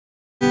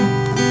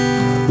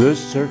The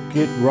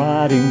circuit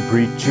riding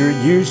preacher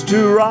used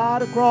to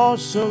ride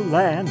across the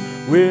land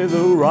with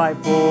a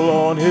rifle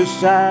on his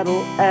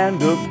saddle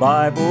and a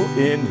Bible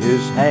in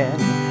his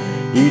hand.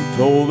 He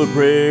told the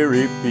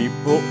prairie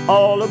people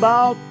all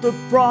about the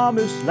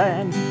promised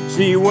land.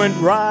 He went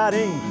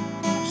riding,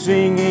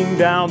 singing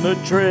down the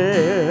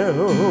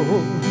trail,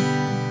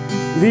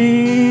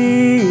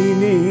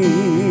 leaning,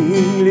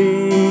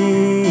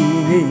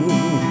 leaning,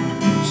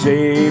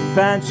 safe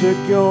and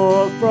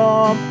secure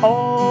from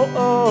all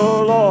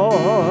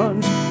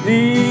alarms,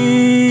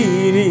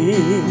 leaning,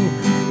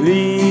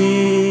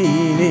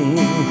 leaning,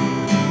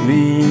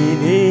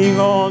 leaning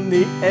on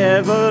the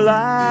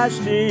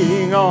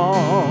everlasting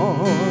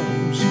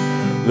arms.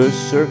 The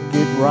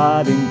circuit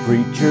riding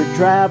preacher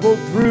traveled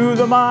through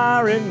the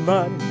mire and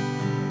mud,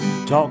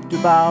 talked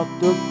about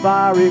the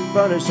fiery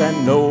furnace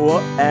and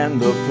Noah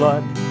and the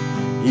flood.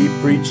 He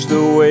preached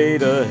the way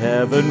to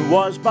heaven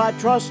was by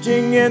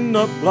trusting in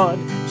the blood.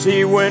 So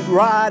he went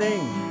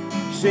riding,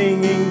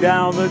 singing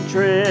down the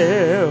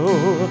trail.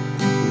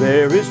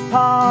 There is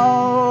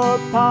power,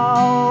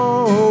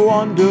 power,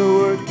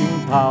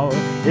 wonder-working power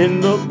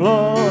in the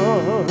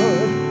blood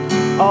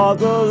of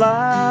the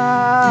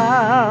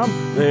Lamb.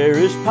 There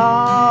is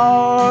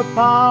power,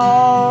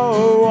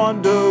 power,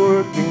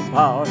 wonder-working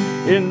power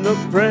in the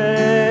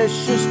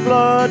precious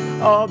blood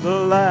of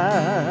the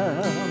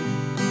Lamb.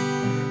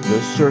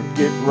 The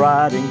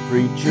circuit-riding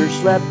preacher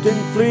slept in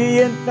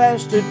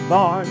flea-infested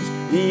barns.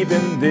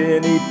 Even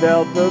then he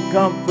felt the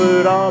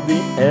comfort of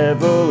the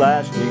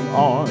everlasting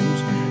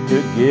arms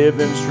to give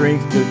him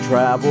strength to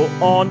travel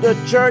on to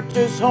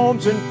churches,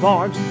 homes, and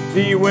farms.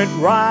 He went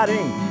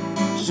riding,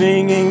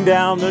 singing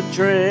down the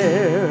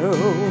trail.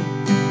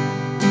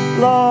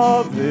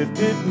 Love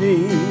lifted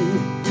me,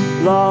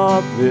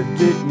 love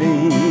lifted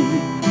me,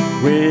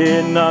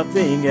 when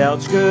nothing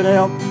else could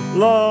help.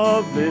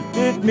 Love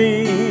lifted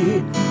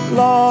me,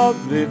 love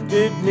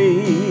lifted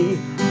me,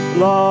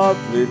 love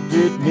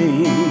lifted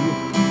me,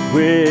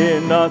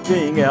 when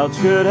nothing else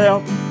could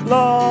help.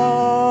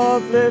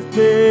 Love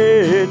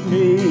lifted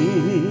me.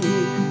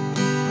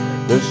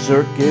 The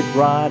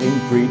circuit-riding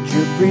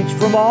preacher preached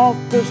from off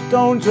the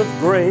stones of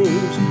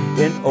graves,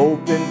 in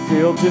open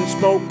fields, in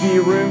smoky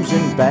rooms,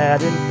 in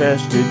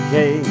bat-infested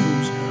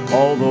caves.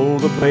 Although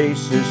the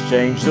places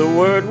changed, the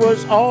word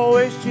was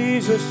always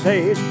Jesus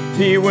saves.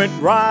 He went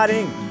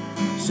riding,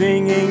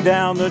 singing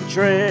down the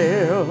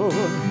trail.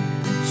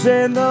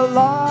 Send the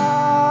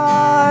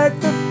light,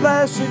 the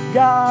blessed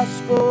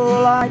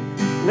gospel light,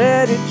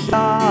 let it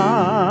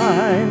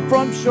shine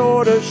from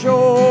shore to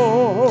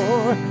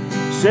shore.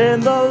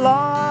 Send the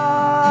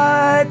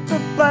light, the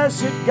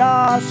blessed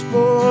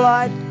gospel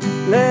light,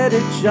 let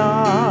it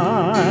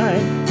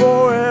shine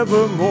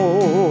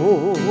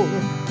forevermore.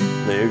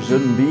 There's a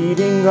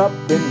meeting up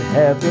in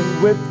heaven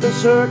with the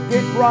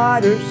circuit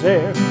riders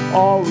there,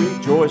 all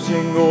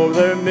rejoicing over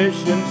their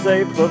missions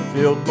they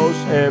fulfilled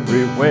most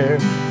everywhere.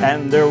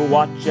 And they're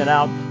watching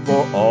out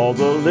for all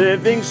the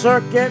living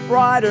circuit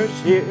riders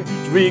here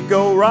as we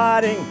go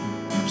riding,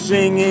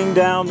 singing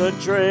down the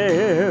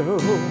trail.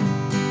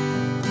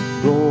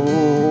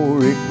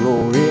 Glory,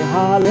 glory,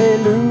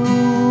 hallelujah.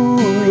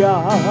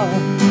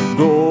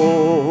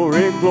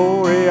 Glory,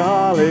 glory,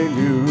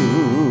 hallelujah.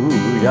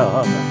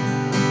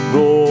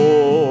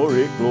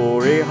 Glory,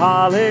 glory,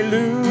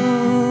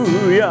 hallelujah,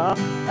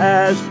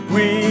 as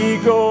we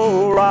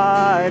go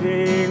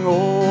riding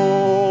on.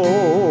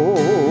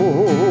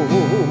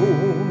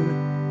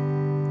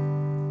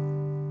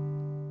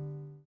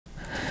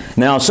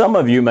 Now, some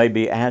of you may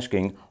be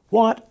asking,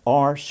 what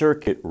are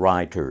circuit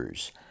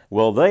riders?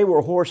 Well, they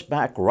were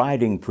horseback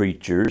riding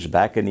preachers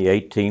back in the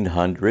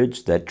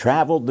 1800s that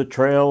traveled the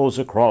trails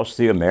across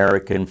the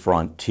American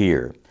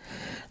frontier.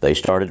 They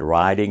started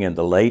riding in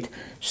the late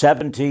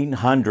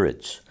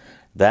 1700s.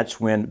 That's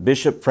when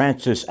Bishop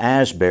Francis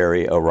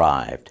Asbury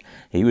arrived.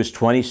 He was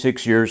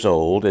 26 years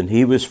old, and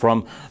he was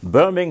from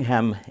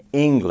Birmingham,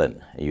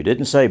 England. You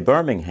didn't say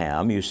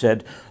Birmingham, you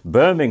said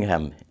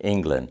Birmingham,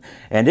 England.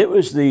 And it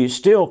was the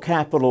still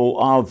capital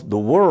of the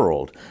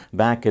world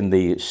back in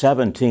the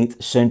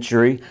 17th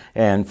century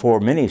and for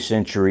many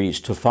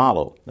centuries to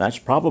follow. That's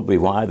probably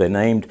why they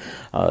named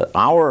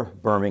our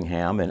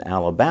Birmingham in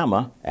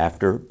Alabama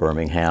after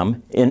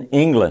Birmingham in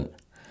England.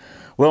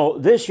 Well,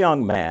 this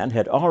young man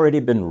had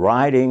already been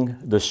riding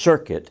the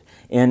circuit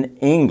in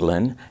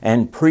England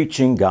and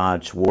preaching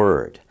God's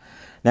Word.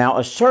 Now,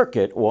 a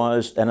circuit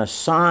was an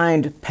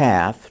assigned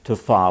path to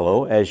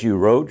follow as you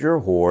rode your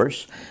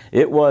horse.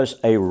 It was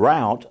a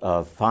route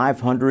of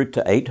 500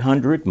 to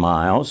 800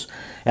 miles,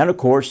 and of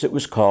course it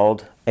was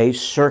called a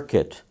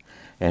circuit.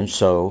 And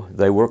so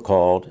they were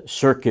called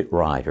circuit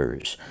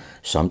riders.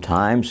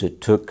 Sometimes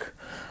it took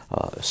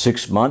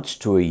 6 months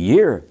to a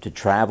year to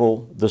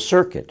travel the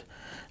circuit,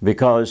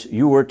 because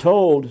you were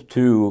told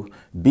to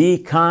be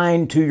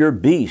kind to your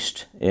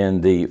beast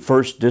in the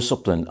first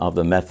discipline of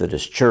the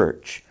Methodist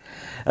Church.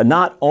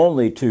 not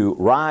only to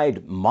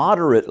ride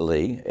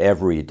moderately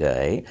every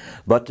day,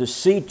 but to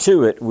see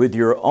to it with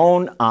your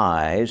own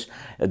eyes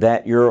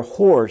that your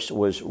horse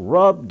was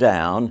rubbed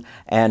down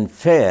and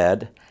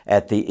fed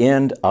at the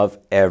end of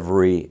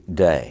every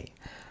day.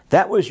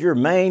 That was your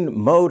main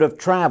mode of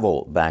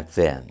travel back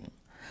then.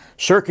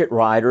 Circuit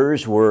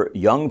riders were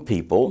young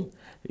people,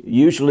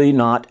 usually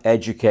not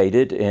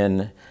educated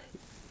in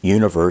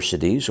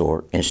universities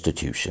or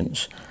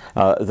institutions.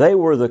 They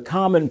were the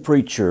common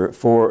preacher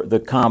for the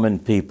common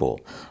people,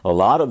 a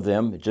lot of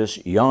them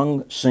just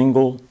young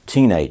single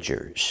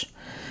teenagers.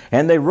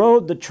 And they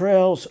rode the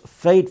trails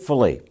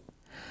faithfully.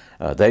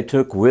 They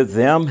took with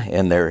them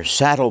in their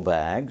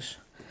saddlebags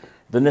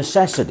the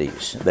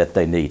necessities that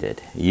they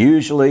needed,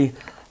 usually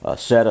a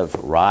set of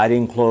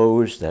riding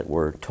clothes that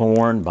were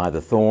torn by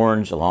the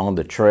thorns along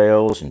the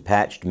trails and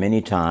patched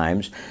many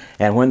times.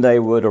 And when they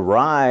would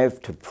arrive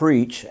to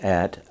preach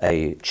at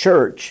a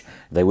church,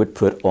 they would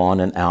put on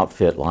an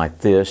outfit like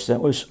this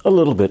that was a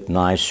little bit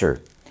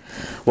nicer.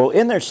 Well,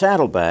 in their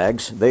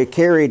saddlebags, they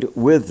carried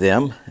with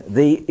them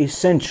the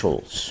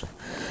essentials.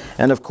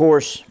 And of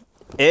course,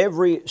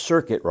 every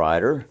circuit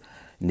rider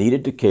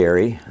needed to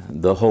carry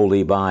the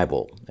Holy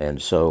Bible.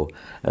 And so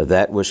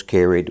that was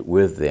carried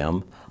with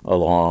them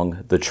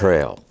along the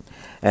trail.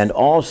 And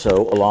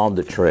also along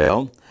the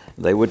trail,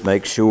 they would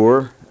make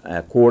sure,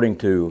 according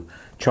to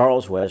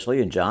Charles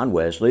Wesley and John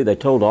Wesley, they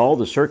told all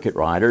the circuit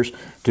riders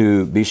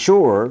to be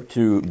sure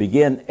to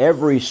begin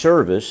every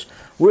service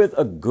with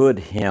a good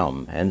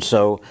hymn. And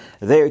so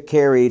they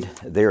carried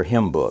their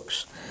hymn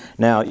books.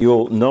 Now,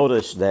 you'll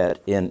notice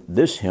that in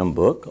this hymn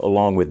book,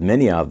 along with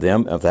many of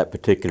them of that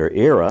particular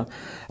era,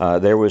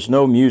 there was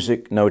no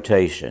music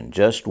notation,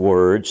 just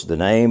words, the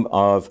name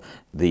of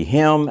the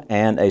hymn,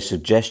 and a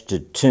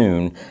suggested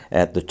tune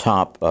at the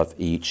top of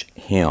each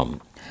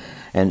hymn.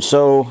 And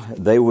so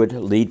they would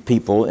lead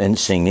people in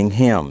singing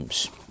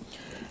hymns.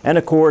 And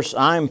of course,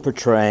 I'm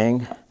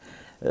portraying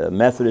a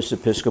Methodist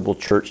Episcopal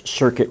Church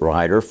circuit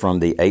rider from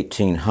the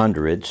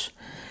 1800s.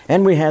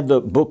 And we had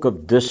the Book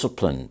of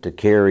Discipline to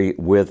carry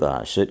with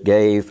us. It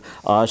gave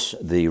us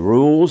the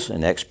rules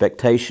and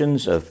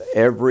expectations of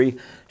every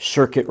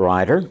circuit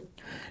rider.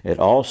 It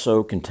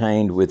also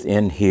contained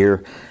within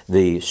here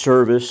the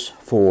service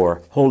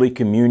for Holy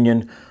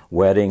Communion,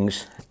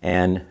 weddings,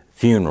 and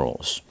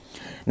funerals.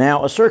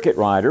 Now, a circuit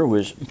rider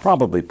was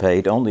probably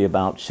paid only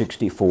about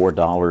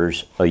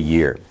 $64 a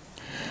year.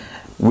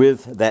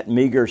 With that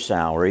meager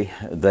salary,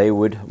 they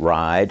would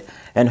ride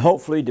and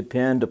hopefully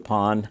depend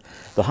upon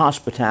the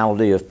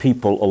hospitality of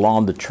people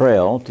along the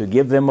trail to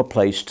give them a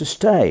place to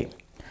stay.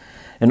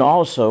 And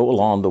also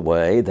along the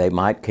way, they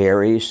might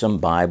carry some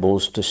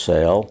Bibles to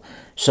sell,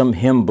 some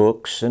hymn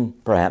books,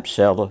 and perhaps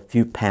sell a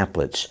few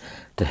pamphlets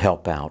to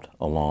help out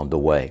along the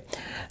way.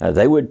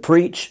 They would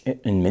preach,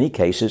 in many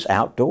cases,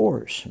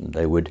 outdoors.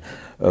 They would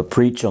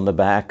preach on the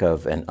back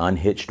of an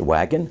unhitched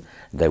wagon.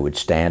 They would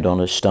stand on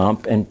a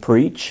stump and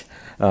preach.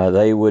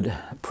 They would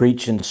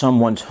preach in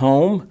someone's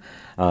home.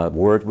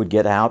 Word would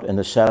get out in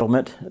the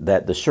settlement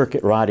that the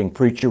circuit riding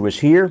preacher was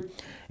here,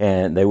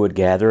 and they would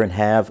gather and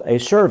have a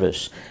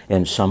service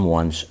in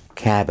someone's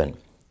cabin.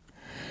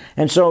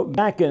 And so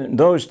back in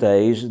those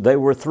days, they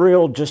were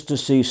thrilled just to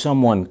see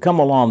someone come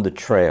along the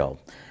trail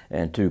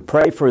and to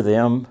pray for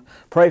them,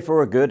 pray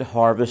for a good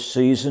harvest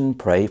season,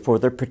 pray for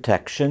their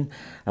protection.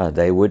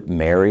 They would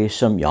marry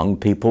some young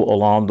people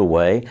along the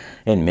way.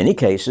 In many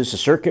cases, the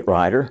circuit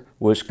rider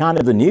was kind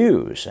of the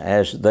news.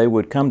 As they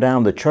would come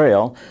down the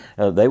trail,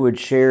 they would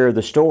share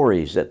the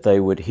stories that they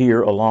would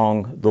hear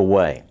along the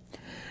way.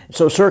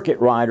 So circuit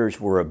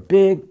riders were a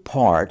big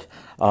part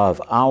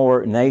of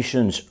our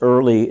nation's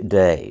early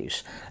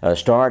days,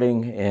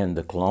 starting in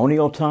the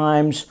colonial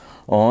times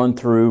on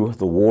through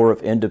the War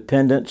of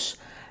Independence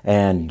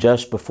and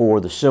just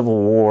before the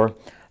Civil War,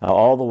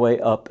 all the way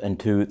up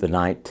into the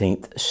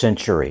 19th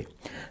century.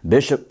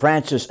 Bishop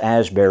Francis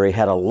Asbury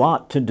had a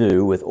lot to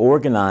do with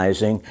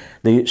organizing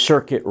the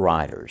circuit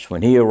riders.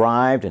 When he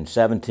arrived in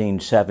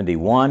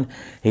 1771,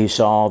 he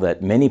saw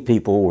that many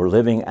people were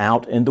living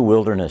out in the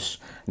wilderness,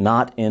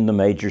 not in the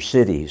major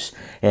cities,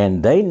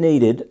 and they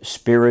needed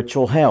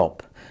spiritual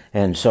help.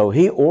 And so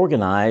he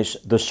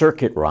organized the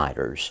circuit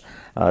riders.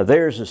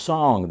 There's a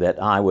song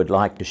that I would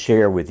like to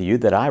share with you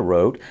that I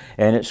wrote,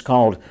 and it's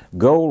called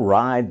 "Go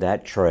Ride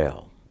That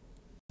Trail."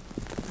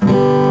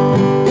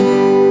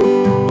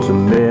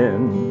 Some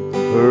men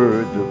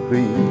heard the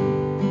plea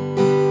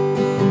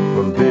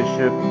from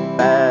Bishop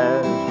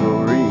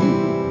Asbury.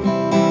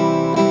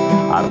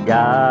 I've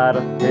got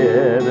a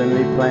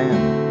heavenly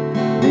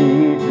plan,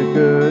 needs a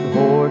good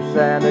horse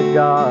and a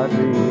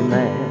godly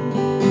man.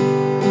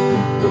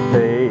 The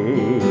pay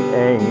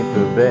ain't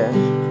the best,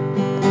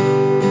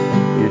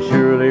 you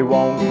surely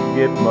won't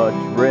get much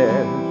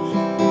rest,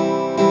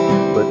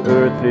 but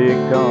earthly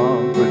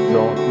comforts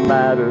don't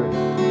matter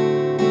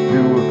to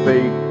a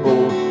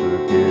faithful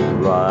circuit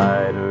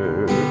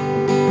rider.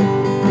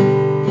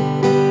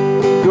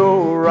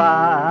 Go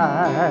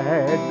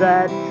ride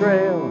that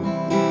trail,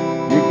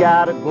 you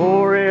got a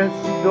glorious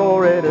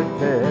story to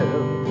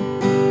tell.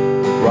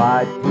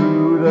 Ride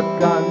through the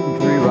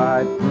country,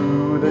 ride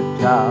through the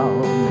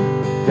town,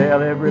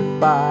 tell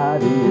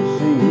everybody you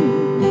see,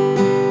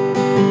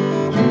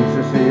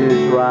 Jesus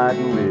is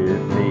riding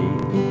with me.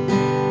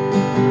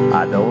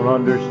 I don't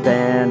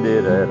understand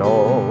it at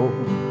all,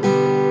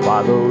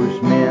 why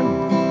those men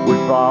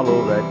would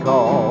follow that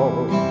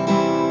call.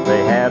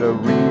 They had a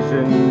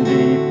reason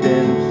deep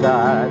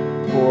inside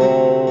for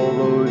all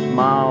those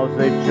miles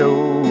they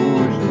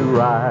chose to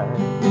ride.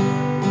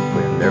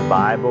 When their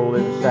Bible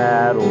and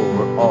saddle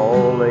were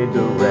all laid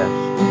to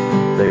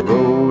rest, they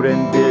rode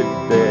and did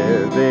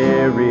their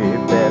very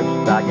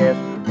best. I guess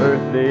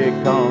earthly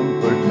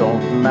comforts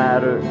don't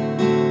matter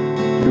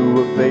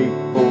to a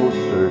faithful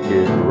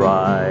circuit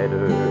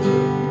rider.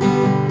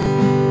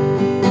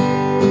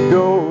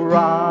 Go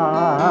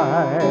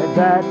ride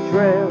that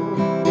trail,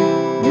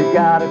 you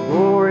got a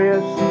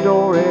glorious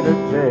story to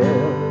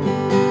tell.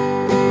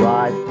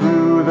 Ride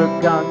through the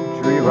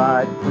country,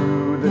 ride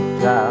through the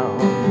town,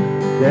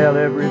 tell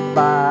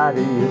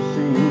everybody you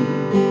see,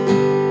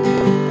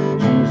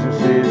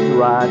 Jesus is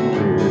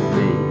riding with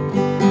me.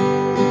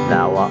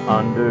 Now I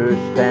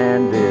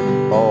understand it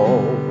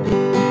all,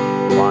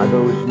 why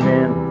those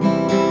men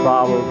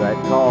follow that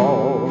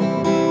call.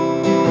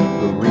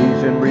 The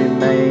reason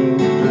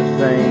remains the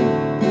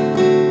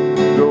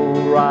same, go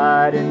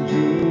ride in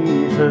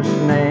Jesus'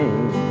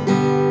 name.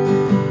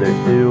 There's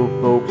still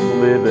folks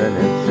living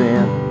in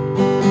sin,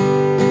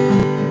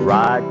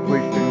 right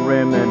Christian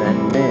women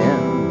and men.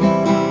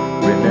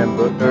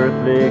 Remember,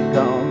 earthly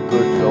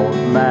comforts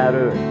don't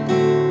matter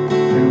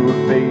to a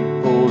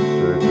faithful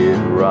circuit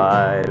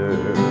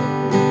rider.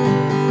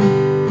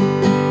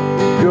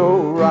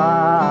 Go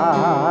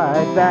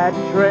ride that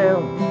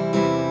trail,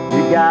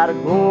 you got a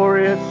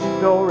glorious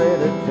story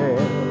to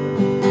tell.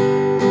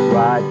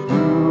 Ride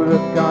through the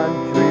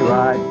country,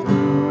 ride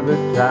through the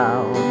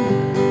town,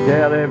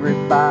 tell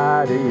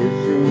everybody you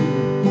see,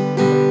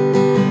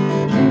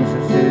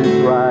 Jesus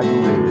is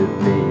riding with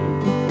me.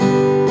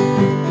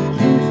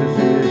 Jesus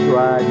is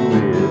riding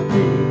with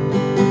me.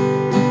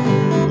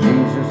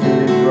 Jesus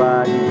is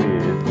riding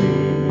with me.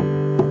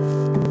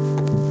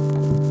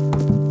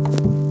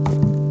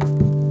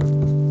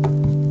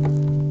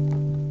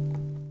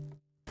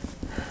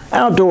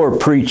 Outdoor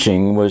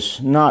preaching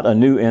was not a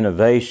new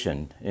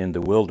innovation in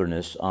the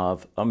wilderness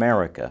of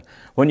America.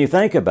 When you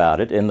think about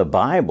it, in the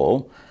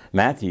Bible,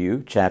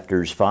 Matthew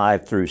chapters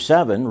 5 through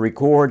 7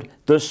 record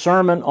the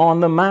Sermon on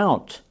the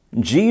Mount.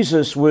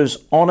 Jesus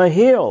was on a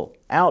hill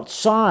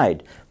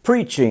outside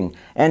preaching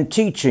and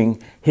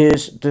teaching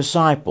his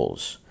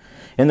disciples.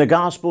 In the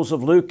Gospels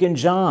of Luke and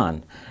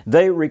John,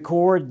 they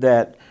record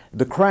that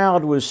the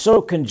crowd was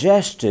so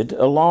congested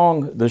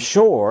along the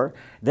shore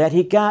that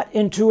he got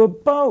into a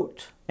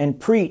boat and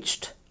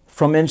preached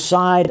from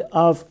inside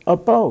of a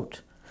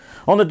boat.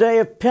 On the day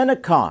of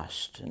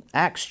Pentecost, in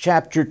Acts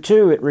chapter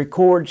 2, it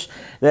records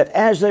that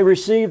as they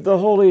received the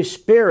Holy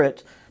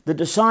Spirit, the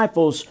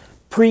disciples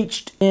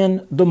preached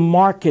in the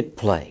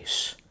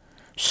marketplace.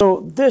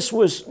 So this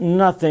was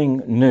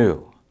nothing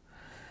new.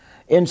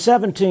 In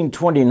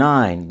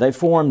 1729, they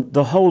formed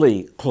the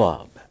Holy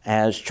Club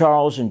as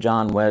Charles and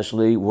John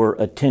Wesley were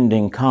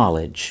attending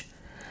college.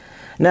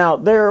 Now,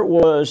 there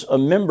was a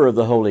member of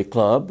the Holy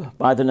Club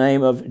by the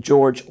name of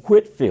George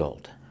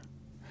Whitefield.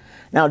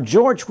 Now,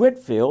 George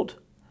Whitefield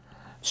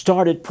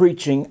started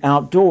preaching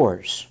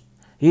outdoors.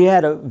 He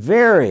had a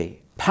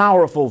very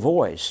powerful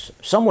voice.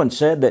 Someone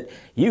said that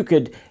you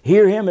could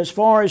hear him as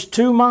far as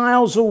 2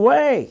 miles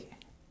away.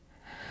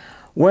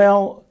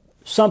 Well,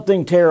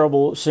 something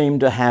terrible seemed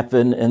to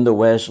happen in the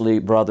Wesley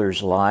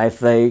brothers' life.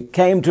 They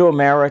came to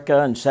America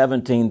in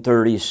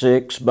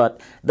 1736,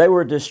 but they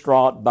were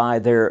distraught by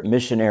their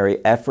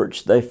missionary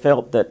efforts. They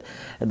felt that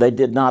they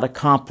did not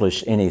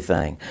accomplish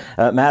anything.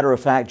 Matter of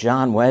fact,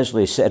 John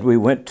Wesley said, "We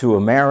went to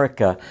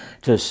America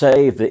to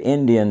save the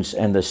Indians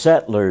and the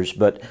settlers,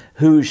 but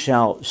who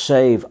shall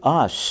save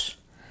us?"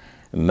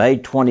 May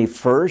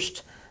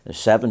 21st,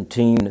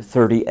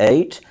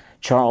 1738,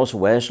 Charles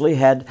Wesley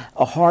had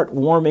a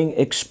heartwarming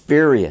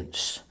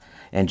experience.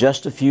 And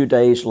just a few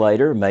days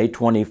later, May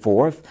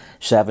 24th,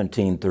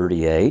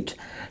 1738,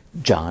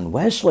 John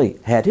Wesley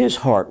had his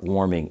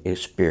heartwarming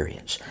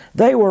experience.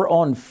 They were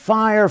on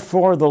fire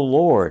for the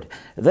Lord.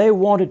 They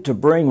wanted to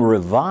bring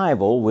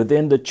revival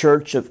within the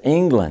Church of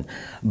England,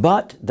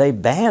 but they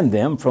banned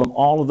them from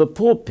all of the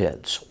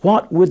pulpits.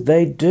 What would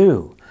they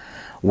do?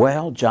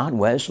 Well, John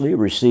Wesley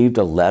received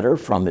a letter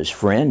from his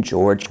friend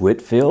George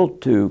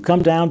Whitefield to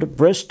come down to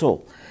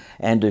Bristol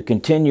and to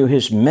continue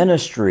his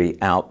ministry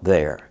out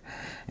there.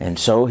 And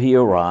so he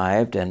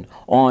arrived, and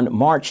on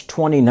March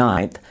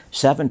 29th,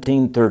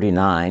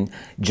 1739,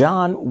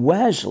 John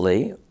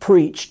Wesley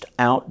preached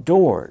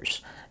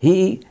outdoors.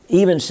 He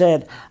even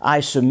said,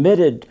 "I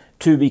submitted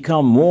to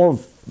become more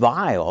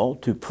vile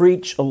to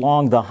preach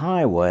along the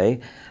highway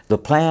the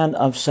plan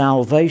of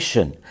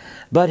salvation.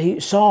 But he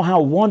saw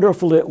how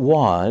wonderful it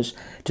was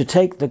to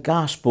take the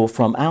gospel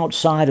from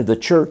outside of the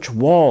church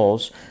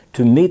walls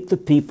to meet the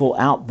people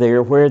out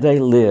there where they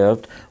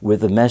lived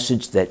with the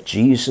message that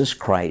Jesus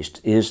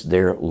Christ is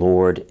their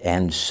Lord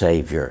and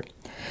Savior.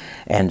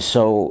 And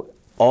so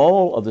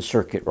all of the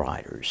circuit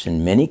riders,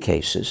 in many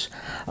cases,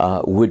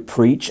 would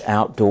preach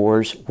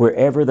outdoors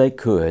wherever they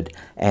could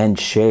and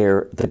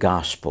share the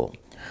gospel.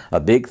 A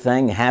big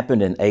thing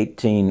happened in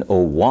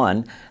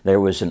 1801. There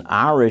was an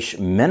Irish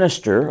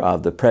minister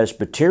of the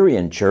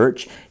Presbyterian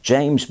Church,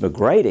 James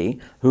McGrady,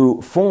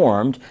 who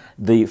formed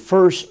the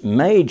first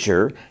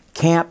major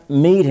camp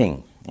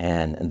meeting.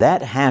 And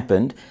that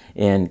happened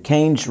in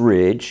Canes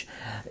Ridge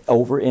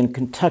over in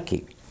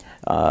Kentucky.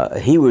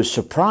 He was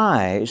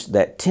surprised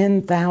that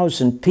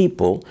 10,000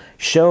 people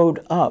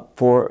showed up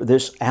for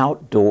this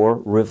outdoor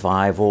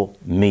revival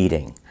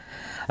meeting.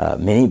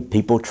 Many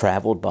people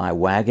traveled by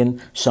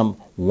wagon some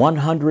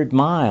 100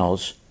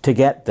 miles to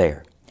get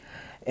there.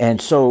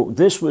 And so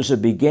this was a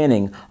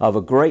beginning of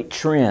a great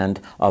trend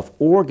of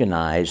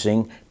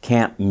organizing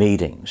camp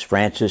meetings.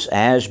 Francis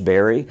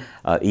Asbury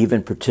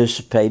even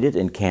participated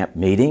in camp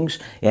meetings,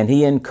 and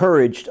he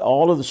encouraged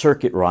all of the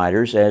circuit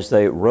riders as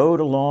they rode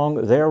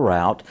along their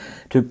route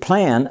to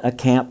plan a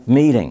camp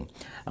meeting.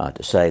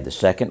 To say the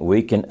second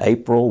week in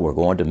April, we're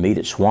going to meet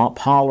at Swamp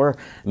Holler.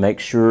 Make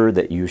sure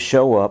that you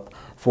show up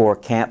for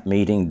camp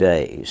meeting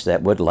days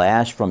that would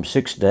last from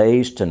 6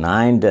 days to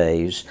 9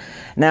 days.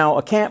 Now,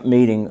 a camp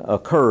meeting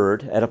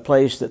occurred at a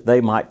place that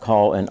they might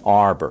call an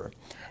arbor,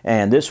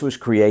 and this was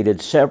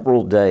created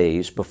several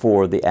days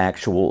before the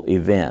actual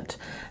event.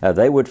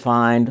 They would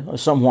find a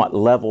somewhat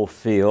level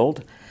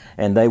field,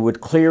 and they would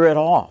clear it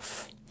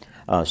off.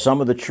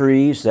 Some of the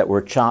trees that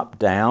were chopped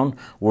down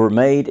were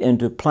made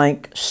into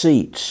plank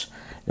seats.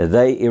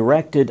 They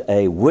erected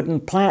a wooden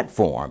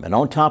platform, and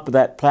on top of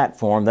that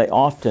platform they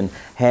often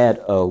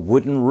had a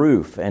wooden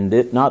roof, and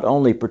it not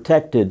only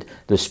protected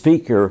the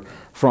speaker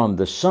from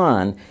the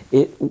sun,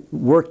 it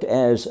worked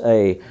as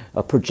a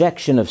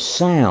projection of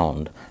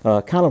sound,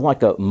 kind of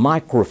like a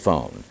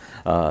microphone,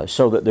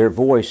 so that their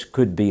voice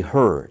could be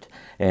heard.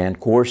 And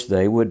of course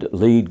they would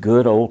lead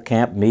good old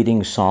camp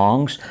meeting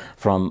songs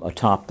from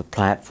atop the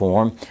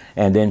platform,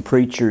 and then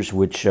preachers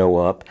would show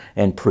up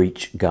and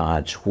preach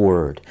God's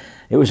Word.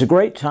 It was a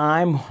great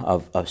time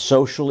of a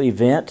social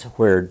event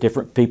where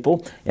different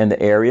people in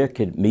the area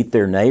could meet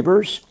their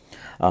neighbors,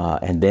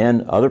 and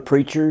then other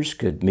preachers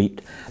could meet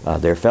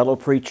their fellow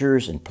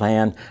preachers and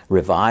plan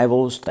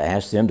revivals to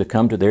ask them to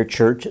come to their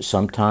church at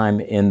some time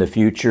in the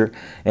future.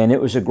 And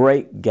it was a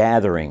great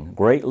gathering,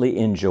 greatly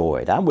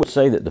enjoyed. I would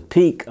say that the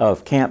peak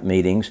of camp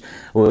meetings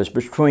was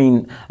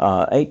between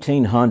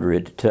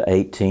 1800 to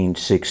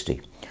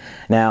 1860.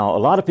 Now, a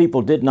lot of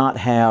people did not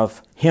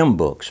have hymn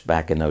books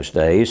back in those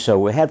days, so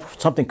we had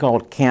something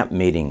called camp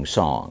meeting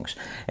songs.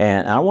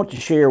 And I want to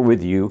share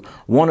with you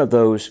one of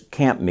those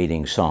camp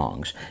meeting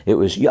songs. It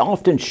was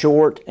often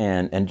short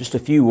and just a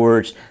few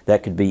words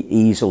that could be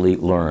easily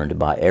learned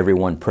by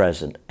everyone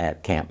present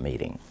at camp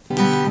meeting.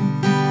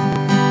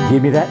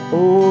 Give me that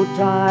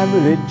old-time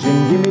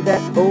religion, give me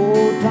that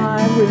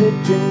old-time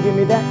religion, give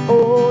me that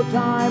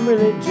old-time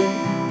religion,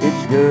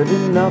 it's good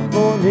enough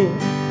for me.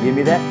 Give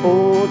me that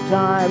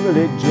old-time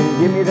religion,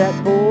 give me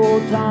that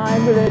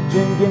old-time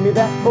religion, give me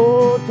that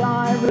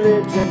old-time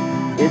religion,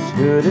 it's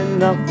good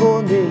enough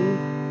for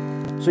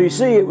me. So you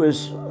see, it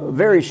was a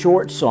very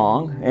short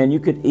song, and you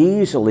could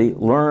easily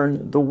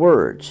learn the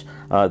words.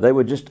 They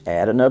would just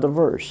add another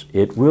verse.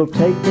 It will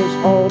take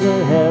us all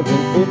to heaven,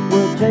 it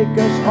will take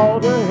us all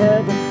to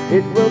heaven,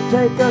 it will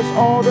take us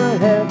all to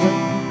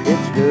heaven,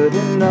 it's good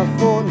enough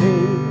for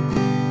me.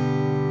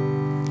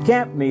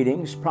 Camp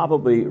meetings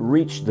probably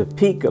reached the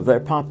peak of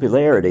their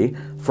popularity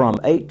from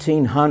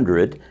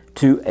 1800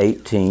 to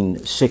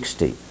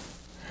 1860.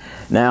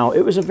 Now,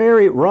 it was a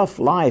very rough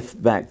life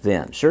back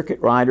then. Circuit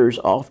riders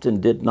often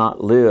did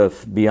not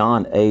live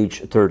beyond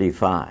age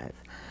 35.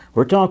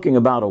 We're talking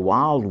about a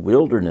wild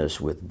wilderness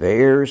with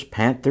bears,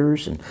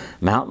 panthers, and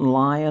mountain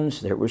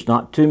lions. There was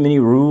not too many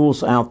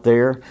rules out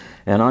there,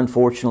 and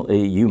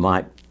unfortunately, you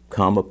might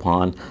come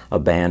upon a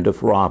band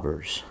of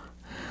robbers.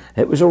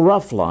 It was a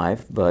rough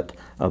life, but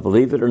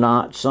believe it or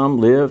not, some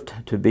lived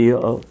to be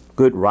a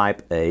good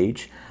ripe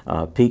age.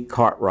 Pete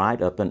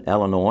Cartwright up in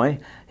Illinois,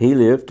 he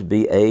lived to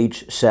be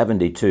age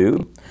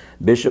 72.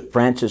 Bishop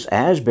Francis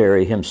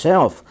Asbury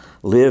himself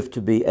lived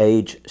to be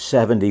age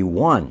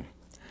 71.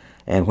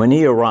 And when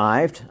he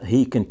arrived,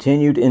 he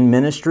continued in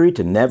ministry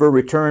to never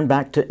return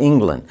back to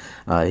England.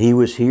 He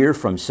was here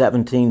from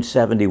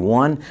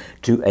 1771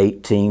 to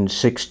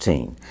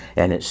 1816.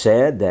 And it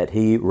said that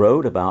he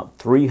rode about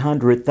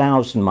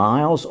 300,000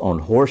 miles on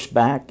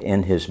horseback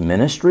in his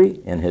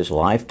ministry, in his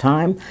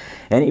lifetime,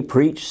 and he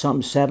preached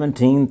some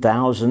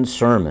 17,000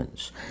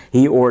 sermons.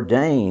 He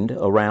ordained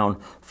around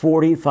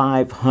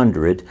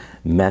 4,500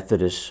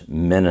 Methodist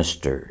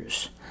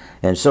ministers.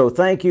 And so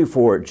thank you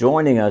for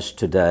joining us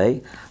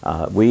today.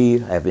 We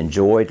have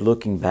enjoyed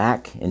looking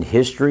back in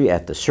history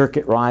at the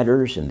circuit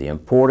riders and the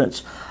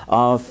importance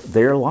of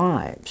their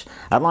lives.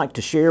 I'd like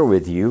to share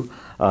with you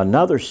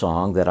another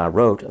song that I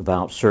wrote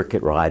about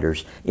circuit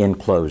riders in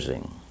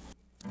closing.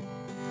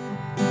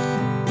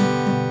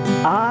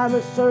 I'm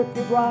a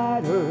circuit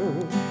rider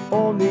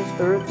on these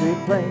earthly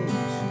plains.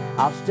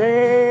 I'll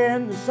stay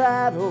in the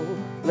saddle,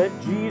 let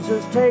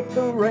Jesus take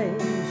the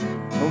reins.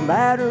 No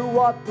matter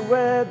what the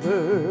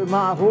weather,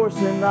 my horse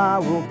and I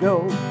will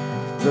go.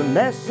 The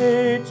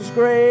message is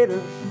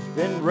greater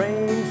than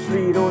rain,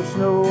 sleet, or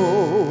snow.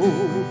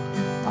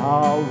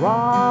 I'll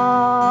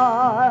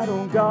ride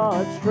on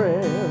God's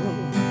trail.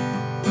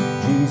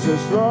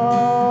 Jesus'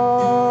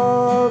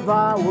 love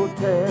I will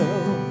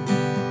tell,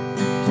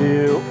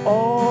 till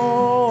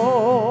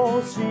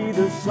all see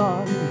the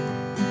sun.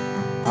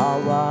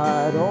 I'll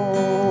ride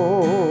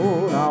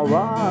on, I'll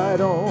ride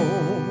on.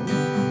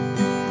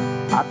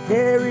 I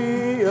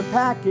carry a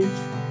package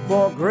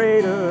far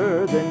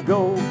greater than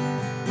gold,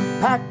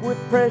 packed with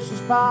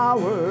precious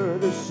power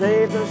to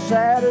save the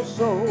saddest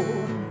soul.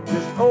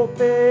 Just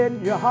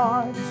open your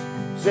hearts,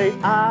 say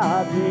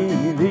I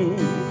believe,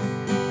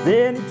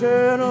 then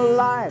eternal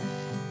life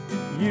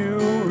you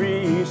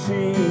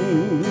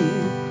receive.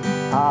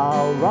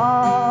 I'll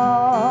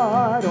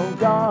ride on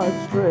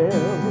God's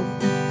trail.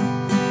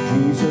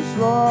 Jesus'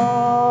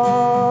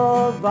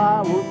 love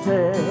I will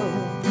tell,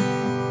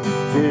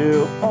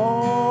 till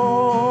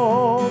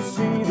all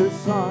see the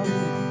sun.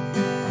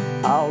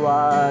 I'll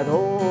ride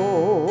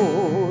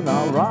on,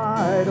 I'll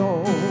ride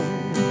on,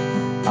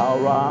 I'll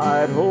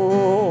ride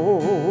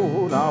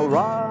on, I'll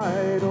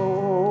ride on.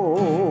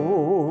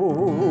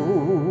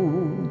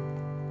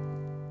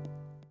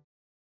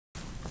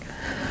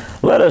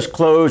 Let us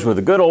close with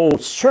a good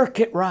old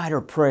circuit rider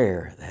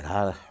prayer that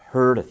I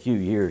heard a few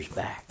years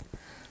back.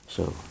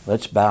 So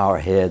let's bow our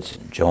heads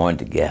and join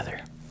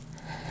together.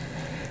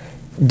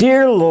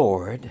 Dear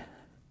Lord,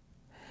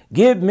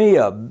 give me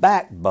a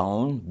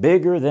backbone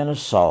bigger than a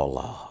saw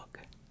log,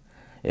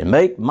 and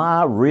make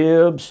my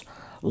ribs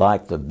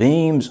like the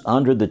beams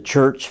under the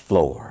church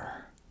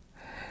floor.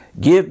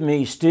 Give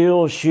me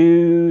steel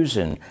shoes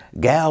and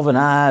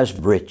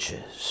galvanized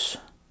breeches,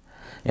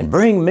 and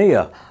bring me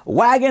a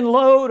wagon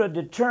load of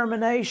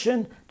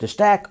determination to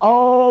stack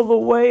all the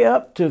way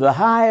up to the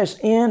highest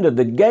end of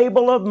the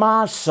gable of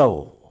my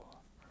soul.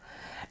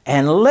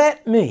 And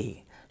let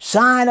me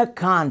sign a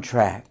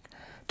contract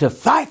to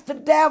fight the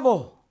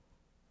devil,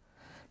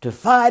 to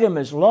fight him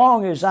as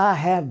long as I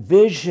have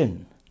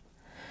vision,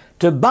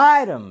 to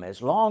bite him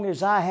as long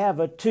as I have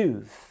a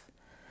tooth,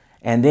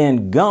 and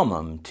then gum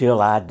him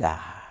till I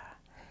die.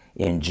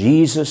 In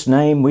Jesus'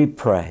 name we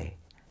pray,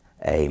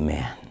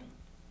 amen.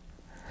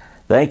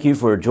 Thank you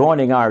for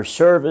joining our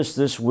service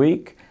this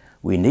week.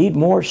 We need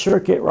more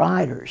circuit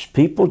riders,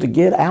 people to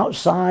get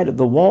outside of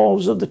the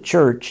walls of the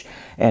church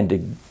and to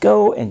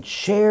go and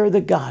share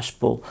the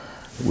gospel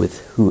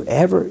with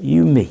whoever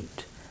you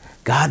meet.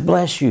 God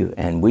bless you,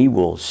 and we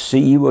will see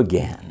you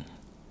again.